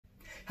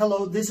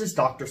Hello, this is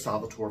Dr.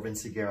 Salvatore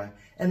Vinciguerra,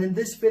 and in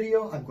this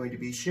video I'm going to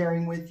be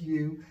sharing with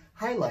you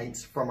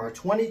highlights from our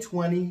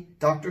 2020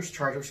 Doctors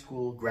Charter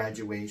School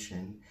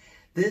graduation.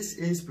 This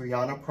is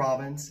Brianna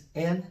Province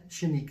and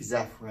Shenique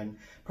Zepherin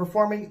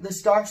performing the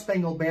Star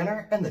Spangled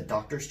Banner and the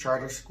Doctors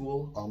Charter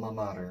School alma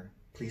mater.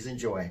 Please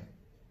enjoy.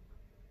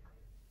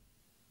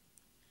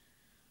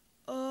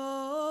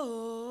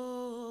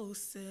 Oh,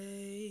 say,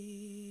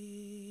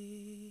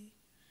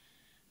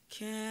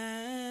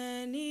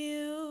 can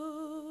you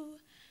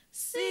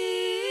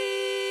see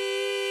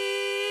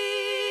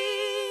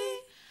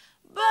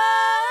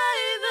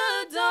by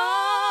the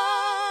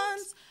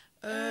dawn's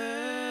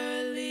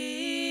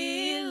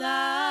early light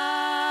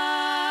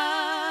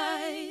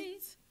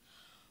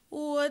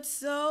what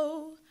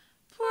so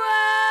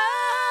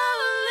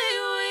proudly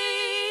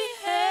we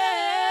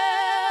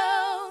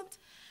held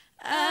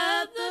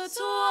at the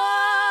twilight's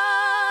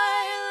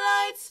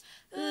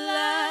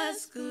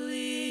last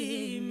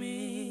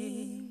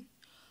gleaming,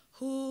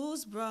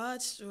 whose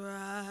broad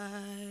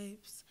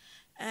stripes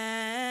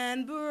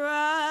and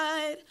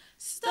bright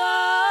stars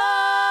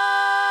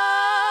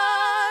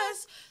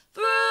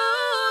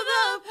through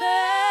the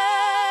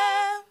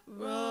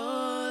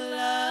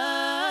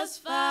perilous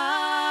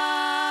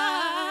fight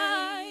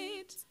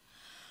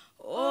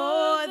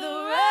o'er the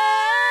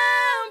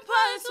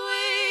ramparts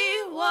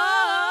we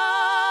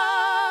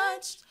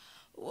watched,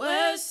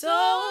 were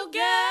so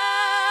gallantly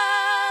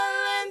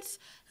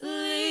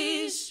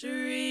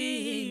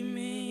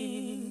streaming,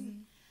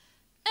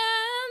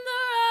 and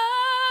the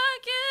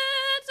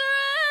rocket's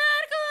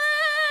red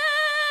glare,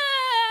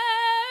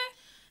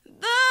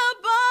 the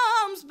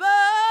bombs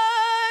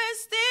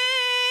bursting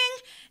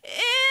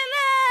in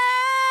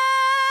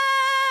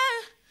air,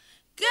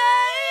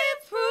 gave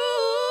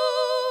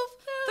proof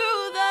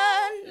through the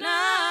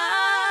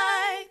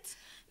night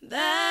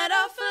that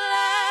our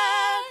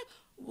flag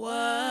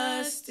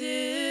was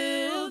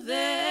still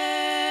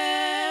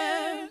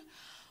there.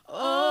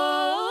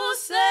 Oh,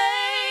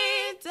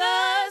 say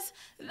does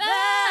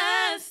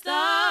that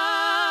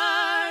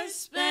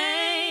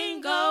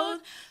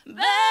star-spangled banner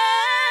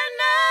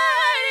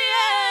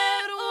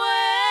yet wave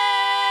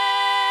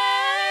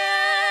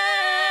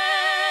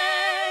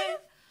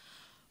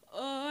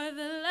o'er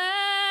the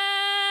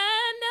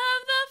land of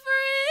the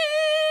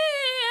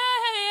free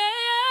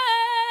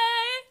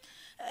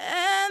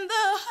and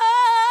the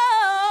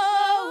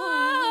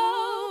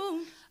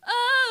home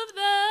of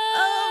the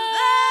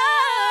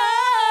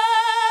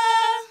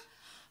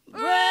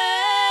brave?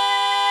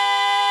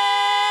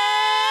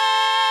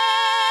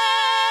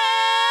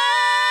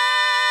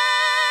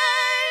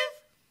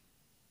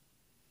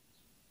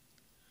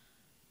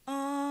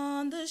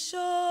 On the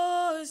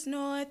shore's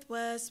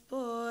northwest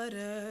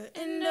border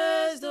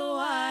endures the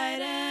white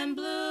and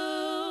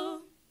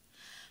blue.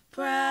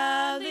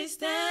 Proudly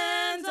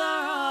stands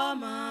our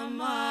alma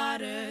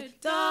mater,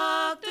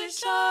 Doctors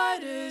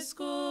Charter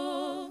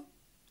School.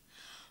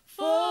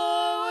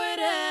 Forward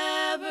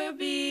ever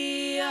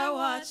be our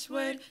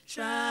watchword,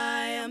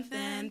 triumph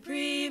and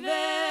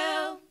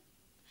prevail.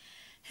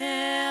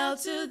 Hail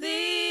to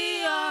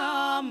thee,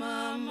 our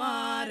alma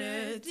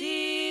mater,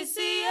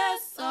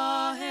 DCS,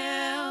 all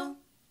hail.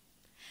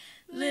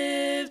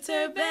 Lift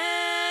her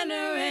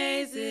banner,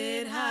 raise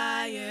it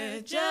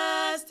higher,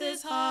 just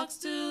as hawks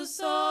do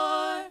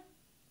soar.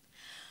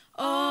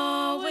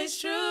 Always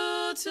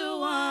true to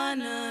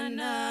one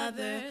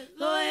another,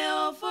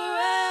 loyal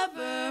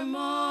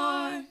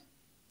forevermore.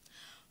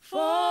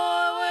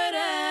 Forward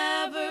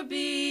ever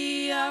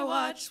be our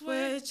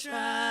watchword,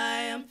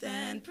 triumph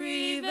and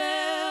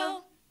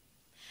prevail.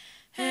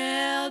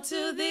 Hail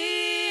to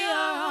thee,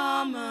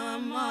 our alma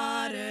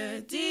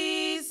mater,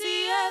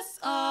 DCS,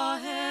 all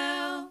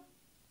hail.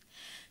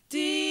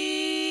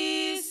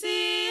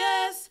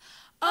 DCS,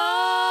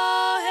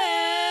 all hail.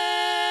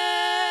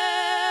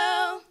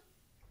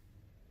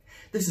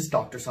 This is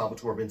Dr.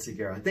 Salvatore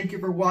Vinciguerra. Thank you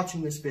for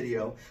watching this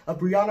video of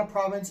Brianna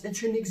Province and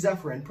Shenique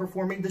Zepherin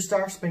performing the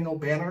Star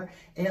Spangled Banner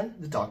and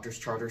the Doctors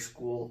Charter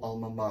School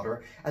alma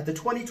mater at the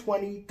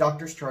 2020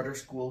 Doctors Charter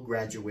School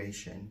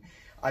graduation.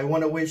 I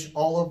want to wish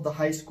all of the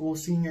high school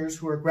seniors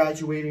who are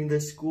graduating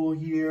this school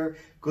year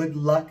good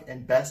luck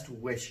and best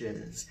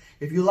wishes.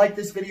 If you like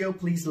this video,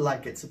 please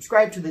like it,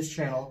 subscribe to this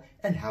channel,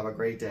 and have a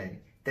great day.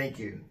 Thank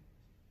you.